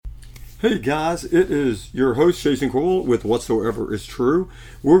Hey guys, it is your host Jason Cole with Whatsoever is True.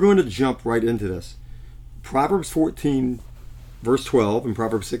 We're going to jump right into this. Proverbs 14 verse 12 and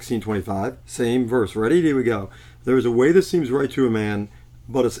Proverbs 16:25, same verse. Ready? Here we go. There is a way that seems right to a man,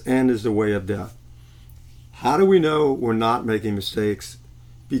 but its end is the way of death. How do we know we're not making mistakes?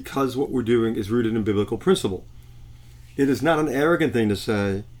 Because what we're doing is rooted in biblical principle. It is not an arrogant thing to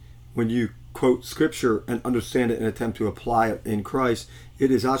say when you quote scripture and understand it and attempt to apply it in Christ. It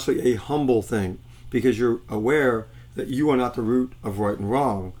is actually a humble thing because you're aware that you are not the root of right and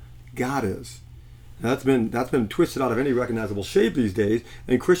wrong. God is. Now, that's been twisted out of any recognizable shape these days,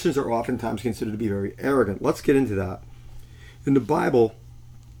 and Christians are oftentimes considered to be very arrogant. Let's get into that. In the Bible,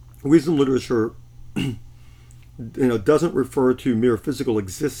 wisdom literature doesn't refer to mere physical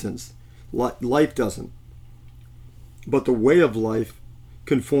existence. Life doesn't. But the way of life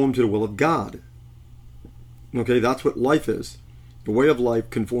conform to the will of God. Okay, that's what life is. The way of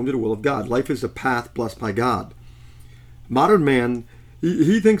life conform to the will of God. Life is a path blessed by God. Modern man,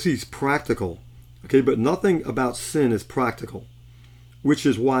 he thinks he's practical. Okay, but nothing about sin is practical, which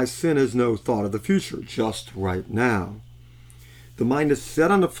is why sin has no thought of the future, just right now. The mind is set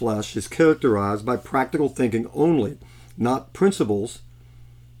on the flesh is characterized by practical thinking only, not principles,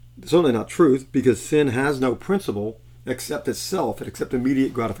 certainly not truth, because sin has no principle except itself, except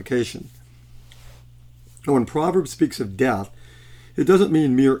immediate gratification. And when Proverbs speaks of death, it doesn't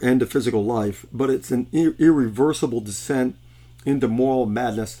mean mere end of physical life, but it's an irreversible descent into moral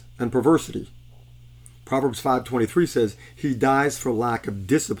madness and perversity. Proverbs 5:23 says, he dies for lack of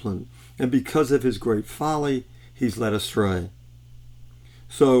discipline, and because of his great folly, he's led astray.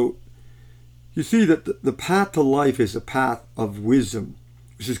 So, you see that the path to life is a path of wisdom,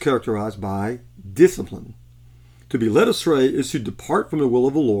 which is characterized by discipline. To be led astray is to depart from the will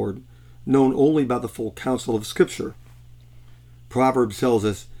of the Lord, known only by the full counsel of Scripture. Proverbs tells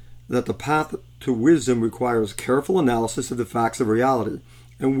us that the path to wisdom requires careful analysis of the facts of reality,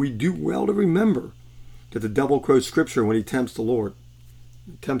 and we do well to remember that the devil quotes Scripture when he tempts the Lord.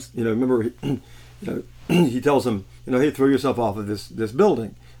 Remember, he tells him, hey, throw yourself off of this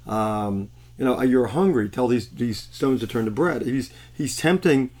building. You're hungry. Tell these stones to turn to bread. He's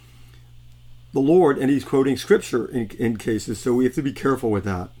tempting the Lord, and he's quoting Scripture in cases, so we have to be careful with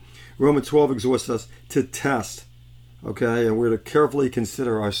that. Romans 12 exhorts us to test, okay, and we're to carefully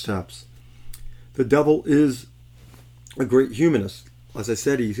consider our steps. The devil is a great humanist. As I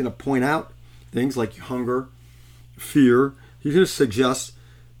said, he's going to point out things like hunger, fear. He's going to suggest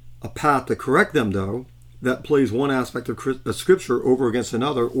a path to correct them, though, that plays one aspect of Scripture over against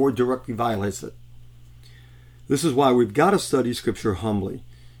another or directly violates it. This is why we've got to study Scripture humbly.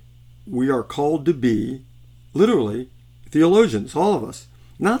 We are called to be, literally, theologians, all of us,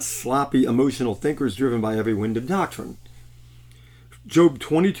 not sloppy emotional thinkers driven by every wind of doctrine. Job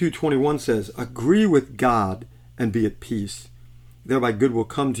 22:21 says, agree with God and be at peace. Thereby good will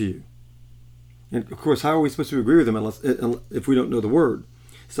come to you. And of course, how are we supposed to agree with him if we don't know the word?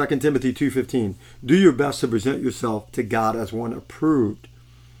 2 Timothy 2:15, do your best to present yourself to God as one approved,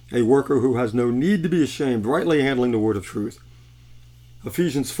 a worker who has no need to be ashamed, rightly handling the word of truth.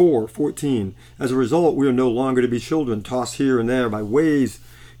 Ephesians 4:14, as a result, we are no longer to be children, tossed here and there by waves,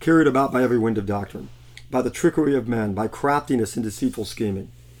 carried about by every wind of doctrine, by the trickery of men, by craftiness and deceitful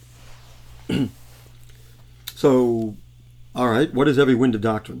scheming. So, all right, what is every wind of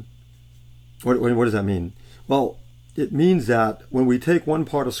doctrine? What does that mean? Well, it means that when we take one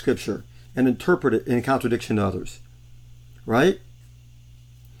part of Scripture and interpret it in contradiction to others, right?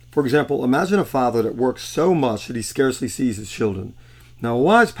 For example, imagine a father that works so much that he scarcely sees his children. Now, a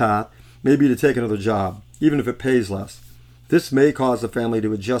wise path may be to take another job, even if it pays less. This may cause the family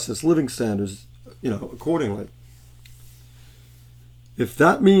to adjust its living standards, accordingly. If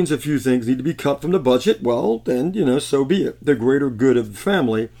that means a few things need to be cut from the budget, well, then, so be it. The greater good of the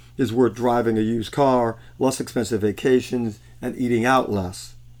family is worth driving a used car, less expensive vacations, and eating out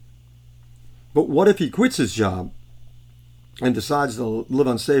less. But what if he quits his job and decides to live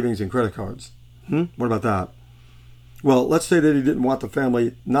on savings and credit cards? What about that? Well, let's say that he didn't want the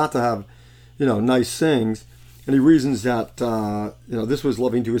family not to have, nice things, and he reasons that, this was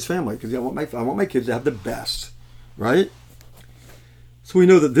loving to his family because I want my kids to have the best, right? So we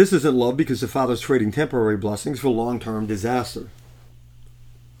know that this isn't love because the father's trading temporary blessings for long-term disaster,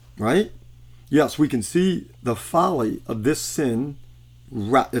 right? Yes, we can see the folly of this sin.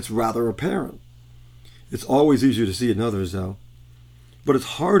 It's rather apparent. It's always easier to see it in others, though. But it's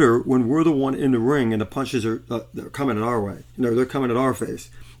harder when we're the one in the ring and the punches are they're coming at our way. They're coming at our face.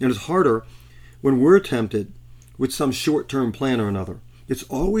 And it's harder when we're tempted with some short-term plan or another. It's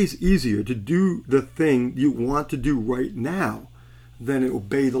always easier to do the thing you want to do right now than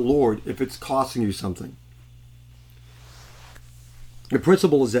obey the Lord if it's costing you something. The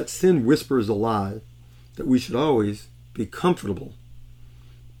principle is that sin whispers a lie that we should always be comfortable.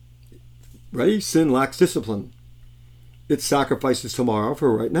 Right? Sin lacks discipline. It sacrifices tomorrow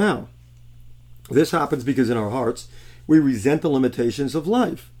for right now. This happens because in our hearts, we resent the limitations of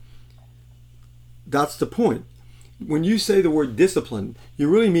life. That's the point. When you say the word discipline, you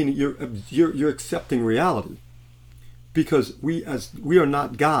really mean you're accepting reality. Because we are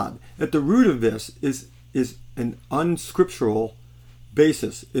not God. At the root of this is an unscriptural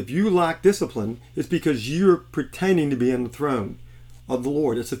basis. If you lack discipline, it's because you're pretending to be on the throne of the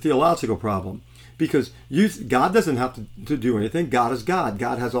Lord. It's a theological problem. Because God doesn't have to do anything. God is God.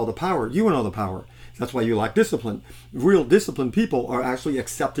 God has all the power. You want all the power. That's why you lack discipline. Real disciplined people are actually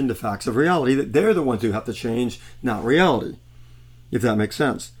accepting the facts of reality, that they're the ones who have to change, not reality. If that makes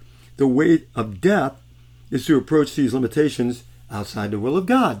sense. The way of death is to approach these limitations outside the will of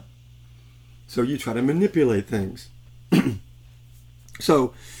God. So you try to manipulate things.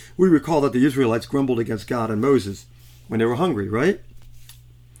 So we recall that the Israelites grumbled against God and Moses when they were hungry, right?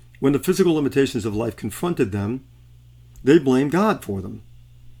 When the physical limitations of life confronted them, they blamed God for them.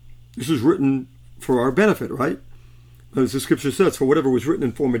 This was written for our benefit, right? As the scripture says, for whatever was written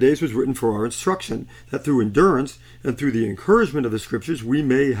in former days was written for our instruction, that through endurance and through the encouragement of the scriptures we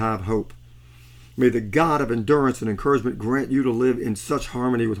may have hope. May the God of endurance and encouragement grant you to live in such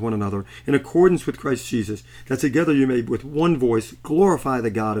harmony with one another, in accordance with Christ Jesus, that together you may with one voice glorify the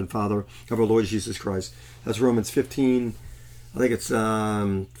God and Father of our Lord Jesus Christ. That's Romans 15, I think it's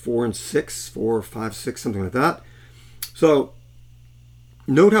 4 and 6, 4, 5, 6, something like that. So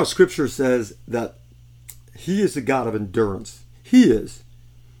note how scripture says that he is the God of endurance. He is.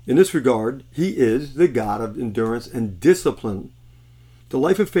 In this regard, he is the God of endurance and discipline. The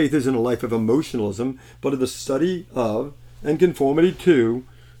life of faith isn't a life of emotionalism, but of the study of and conformity to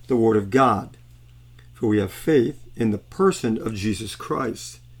the Word of God. For we have faith in the person of Jesus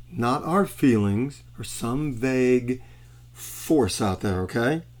Christ, not our feelings or some vague force out there,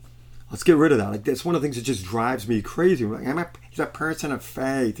 okay? Let's get rid of that. Like, that's one of the things that just drives me crazy. Like, he's a person of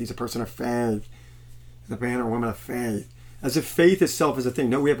faith. He's a person of faith. He's a man or woman of faith. As if faith itself is a thing.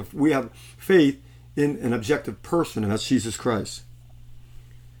 No, we have faith in an objective person, and that's Jesus Christ.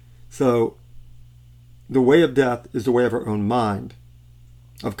 So, the way of death is the way of our own mind,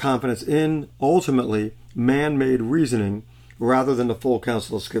 of confidence in, ultimately, man-made reasoning rather than the full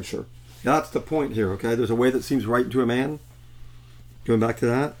counsel of Scripture. That's the point here, okay? There's a way that seems right to a man. Going back to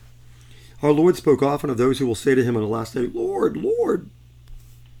that. Our Lord spoke often of those who will say to him on the last day, Lord, Lord.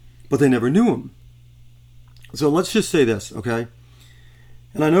 But they never knew him. So let's just say this, okay?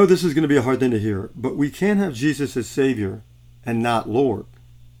 And I know this is going to be a hard thing to hear, but we can't have Jesus as Savior and not Lord.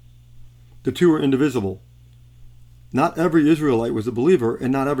 The two are indivisible. Not every Israelite was a believer,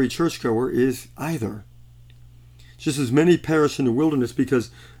 and not every churchgoer is either. Just as many perished in the wilderness because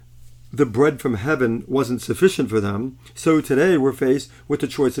the bread from heaven wasn't sufficient for them, so today we're faced with the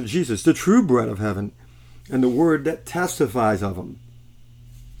choice of Jesus, the true bread of heaven, and the word that testifies of him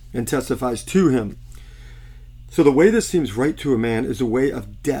and testifies to him. So the way this seems right to a man is the way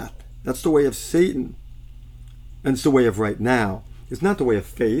of death. That's the way of Satan. And it's the way of right now. It's not the way of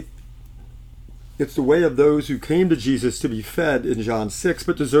faith. It's the way of those who came to Jesus to be fed in John 6,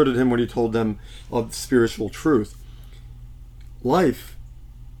 but deserted him when he told them of spiritual truth. Life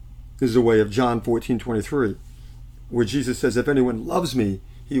is the way of John 14:23, where Jesus says, if anyone loves me,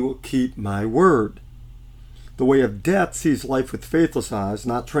 he will keep my word. The way of death sees life with faithless eyes,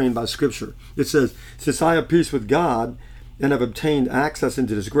 not trained by Scripture. It says, since I have peace with God and have obtained access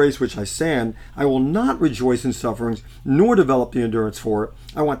into this grace which I stand, I will not rejoice in sufferings, nor develop the endurance for it.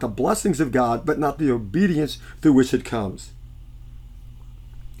 I want the blessings of God, but not the obedience through which it comes.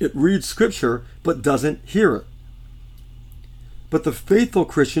 It reads Scripture, but doesn't hear it. But the faithful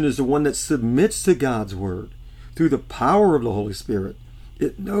Christian is the one that submits to God's word through the power of the Holy Spirit.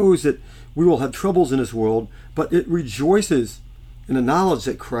 It knows that we will have troubles in this world, but it rejoices in the knowledge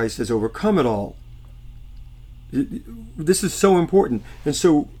that Christ has overcome it all. This is so important. And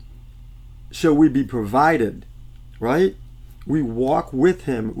so shall we be provided, right? We walk with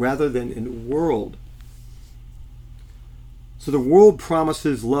him rather than in the world. So the world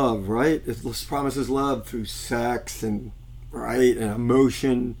promises love, right? It promises love through sex and right and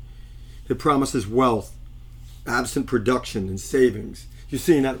emotion. It promises wealth, absent production and savings. You're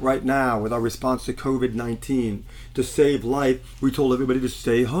seeing that right now with our response to COVID-19. To save life, we told everybody to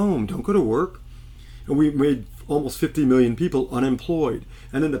stay home, don't go to work. And we made almost 50 million people unemployed.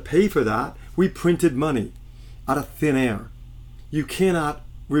 And then to pay for that, we printed money out of thin air. You cannot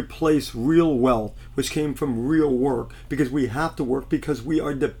replace real wealth, which came from real work, because we have to work because we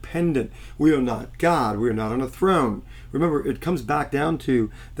are dependent. We are not God. We are not on a throne. Remember, it comes back down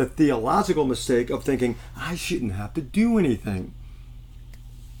to the theological mistake of thinking, I shouldn't have to do anything.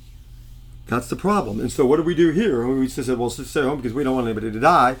 That's the problem. And so what do we do here? We just say, well, let's stay home because we don't want anybody to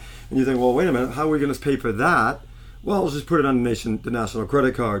die. And you think, well, wait a minute, how are we going to pay for that? Well, let's just put it on the national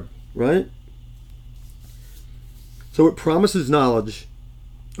credit card, right? So it promises knowledge,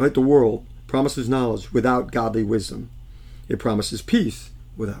 right? The world promises knowledge without godly wisdom. It promises peace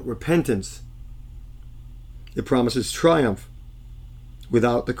without repentance. It promises triumph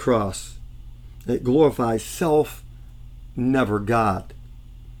without the cross. It glorifies self, never God.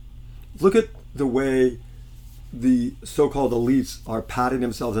 Look at the way the so-called elites are patting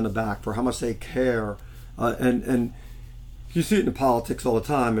themselves in the back for how much they care. And you see it in politics all the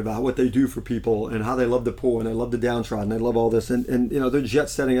time about what they do for people and how they love the poor and they love the downtrodden. They love all this. And you know, they're jet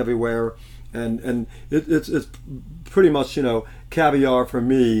setting everywhere. And it's pretty much, you know, caviar for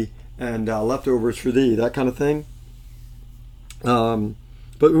me and leftovers for thee, that kind of thing.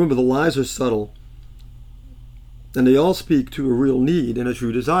 But remember, the lies are subtle. And they all speak to a real need and a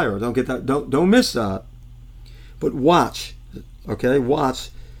true desire. Don't get that. Don't miss that. But watch, okay?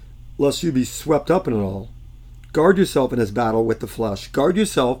 Watch, lest you be swept up in it all. Guard yourself in this battle with the flesh. Guard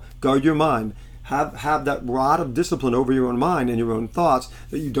yourself. Guard your mind. Have that rod of discipline over your own mind and your own thoughts,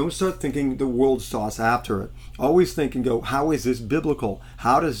 that you don't start thinking the world's thoughts after it. Always think and go, how is this biblical?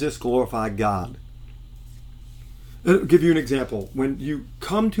 How does this glorify God? I'll give you an example. When you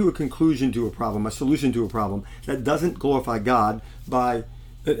come to a conclusion to a problem, a solution to a problem that doesn't glorify God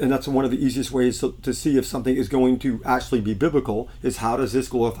and that's one of the easiest ways to see if something is going to actually be biblical, is how does this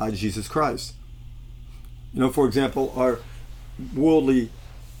glorify Jesus Christ? You know, for example, our worldly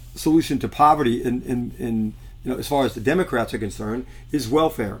solution to poverty in you know, as far as the Democrats are concerned, is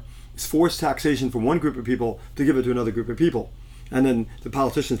welfare. It's forced taxation from one group of people to give it to another group of people. And then the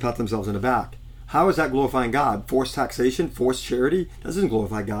politicians pat themselves in the back. How is that glorifying God? Forced taxation, forced charity? That doesn't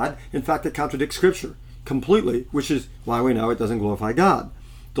glorify God. In fact, it contradicts Scripture completely, which is why we know it doesn't glorify God.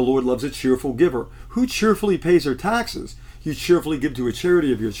 The Lord loves a cheerful giver. Who cheerfully pays their taxes? You cheerfully give to a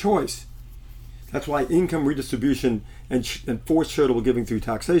charity of your choice. That's why income redistribution and forced charitable giving through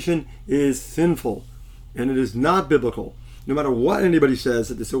taxation is sinful, and it is not biblical. No matter what anybody says,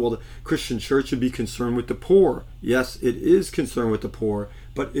 that they say, well, the Christian church should be concerned with the poor. Yes, it is concerned with the poor,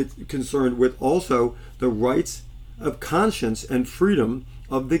 but it's concerned with also the rights of conscience and freedom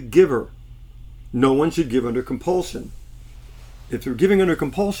of the giver. No one should give under compulsion. If they're giving under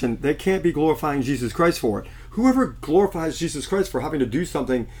compulsion, they can't be glorifying Jesus Christ for it. Whoever glorifies Jesus Christ for having to do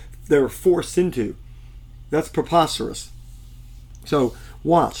something they're forced into, that's preposterous. So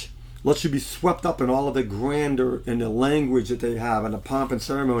watch. Lest you be swept up in all of the grandeur and the language that they have and the pomp and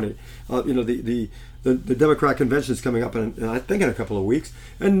ceremony. You know, the Democrat convention is coming up in I think in a couple of weeks,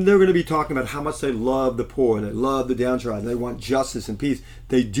 and they're going to be talking about how much they love the poor and they love the downtrodden. They want justice and peace.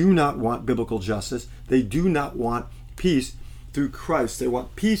 They do not want biblical justice. They do not want peace through Christ. They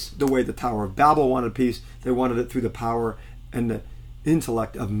want peace the way the Tower of Babel wanted peace. They wanted it through the power and the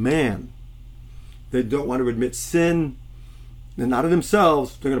intellect of man. They don't want to admit sin. And not in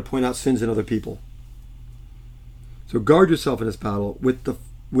themselves, they're going to point out sins in other people. So guard yourself in this battle with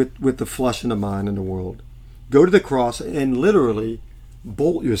the flesh and the mind and the world. Go to the cross and literally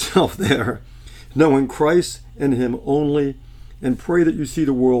bolt yourself there, knowing Christ and Him only, and pray that you see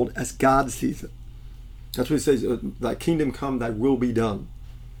the world as God sees it. That's what He says, thy kingdom come, thy will be done.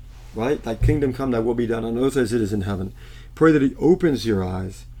 Right? Thy kingdom come, thy will be done on earth as it is in heaven. Pray that He opens your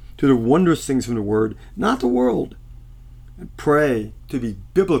eyes to the wondrous things from the Word, not the world. And pray to be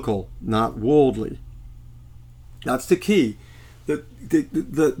biblical, not worldly. That's the key.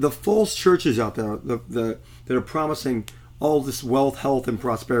 The false churches out there that are promising all this wealth, health, and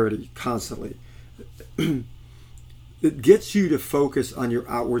prosperity constantly, it gets you to focus on your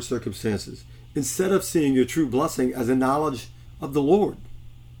outward circumstances instead of seeing your true blessing as a knowledge of the Lord.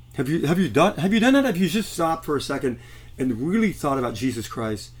 Have you done that? Have you just stopped for a second and really thought about Jesus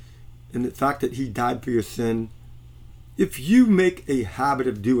Christ and the fact that He died for your sin? If you make a habit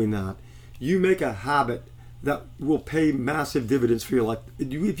of doing that, you make a habit that will pay massive dividends for your life.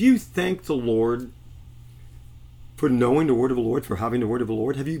 If you thank the Lord for knowing the word of the Lord, for having the word of the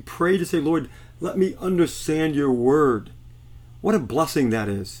Lord, have you prayed to say, Lord, let me understand your word? What a blessing that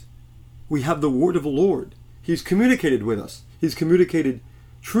is. We have the word of the Lord. He's communicated with us. He's communicated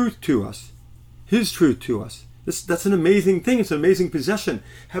truth to us, His truth to us. That's an amazing thing. It's an amazing possession.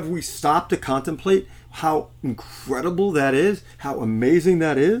 Have we stopped to contemplate how incredible that is? How amazing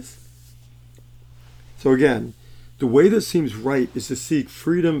that is? So again, The way that seems right is to seek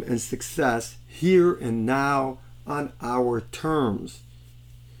freedom and success here and now on our terms.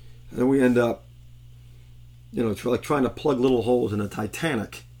 And then we end up, like trying to plug little holes in a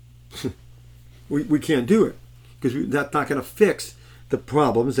Titanic. we can't do it because that's not going to fix the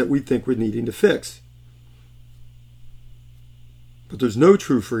problems that we think we're needing to fix. But there's no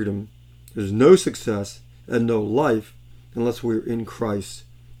true freedom, there's no success, and no life unless we're in Christ.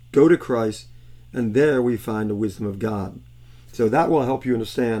 Go to Christ, and there we find the wisdom of God. So that will help you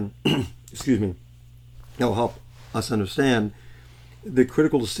understand, that will help us understand the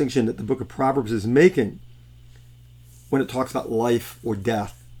critical distinction that the book of Proverbs is making when it talks about life or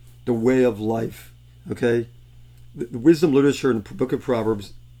death, the way of life. Okay? The wisdom literature in the book of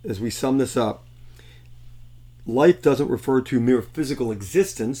Proverbs, as we sum this up, life doesn't refer to mere physical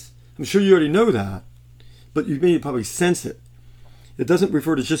existence. I'm sure you already know that, but you may probably sense it. It doesn't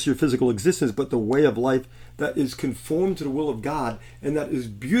refer to just your physical existence, but the way of life that is conformed to the will of God and that is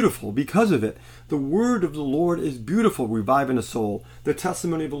beautiful because of it. The word of the Lord is beautiful, reviving the soul. The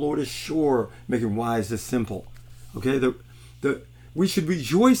testimony of the Lord is sure, making wise the simple. Okay, we should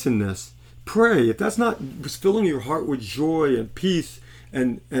rejoice in this. Pray. If that's not filling your heart with joy and peace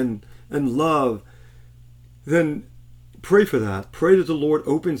and love, then pray for that. Pray that the Lord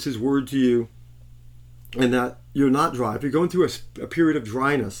opens His word to you and that you're not dry. If you're going through a period of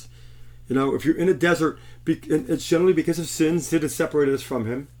dryness, if you're in a desert, it's generally because of sin. Sin has separated us from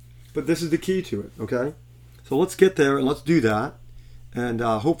Him. But this is the key to it, okay? So let's get there and let's do that. And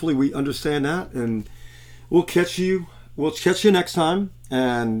hopefully we understand that. And we'll catch you next time.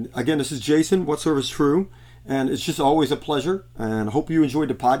 And again, this is Jason, Whatsoever is True. And it's just always a pleasure. And I hope you enjoyed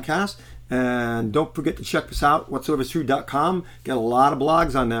the podcast. And don't forget to check us out, whatsoeveris true.com. Got a lot of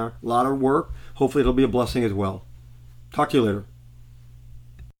blogs on there, a lot of work. Hopefully it'll be a blessing as well. Talk to you later.